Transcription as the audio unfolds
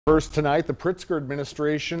First tonight, the Pritzker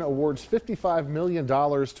administration awards $55 million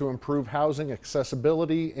to improve housing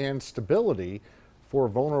accessibility and stability for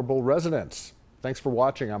vulnerable residents. Thanks for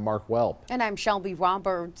watching. I'm Mark Welp. And I'm Shelby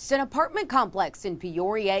Roberts. An apartment complex in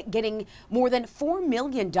Peoria getting more than $4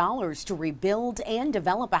 million to rebuild and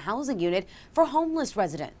develop a housing unit for homeless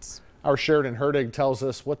residents. Our Sheridan Herdig tells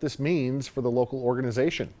us what this means for the local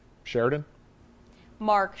organization. Sheridan?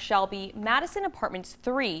 Mark, Shelby, Madison Apartments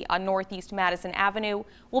 3 on Northeast Madison Avenue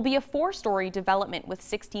will be a 4-story development with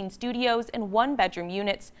 16 studios and 1-bedroom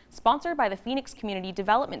units, sponsored by the Phoenix Community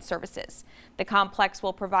Development Services. The complex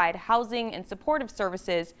will provide housing and supportive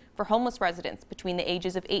services for homeless residents between the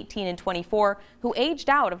ages of 18 and 24 who aged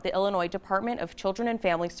out of the Illinois Department of Children and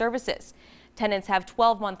Family Services. Tenants have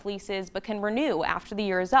 12-month leases but can renew after the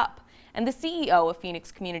year is up. And the CEO of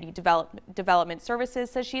Phoenix Community Development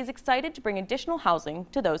Services says she is excited to bring additional housing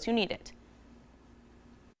to those who need it.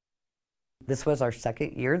 This was our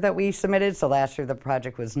second year that we submitted, so last year the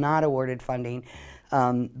project was not awarded funding.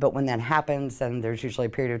 But when that happens, then there's usually a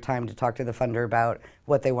period of time to talk to the funder about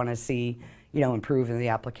what they want to see, improve in the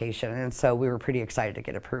application. And so we were pretty excited to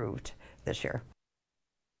get approved this year.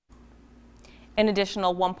 An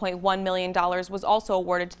additional $1.1 million was also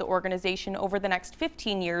awarded to the organization over the next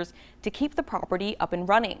 15 years to keep the property up and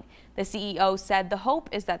running. The CEO said the hope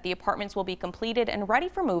is that the apartments will be completed and ready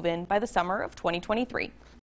for move-in by the summer of 2023.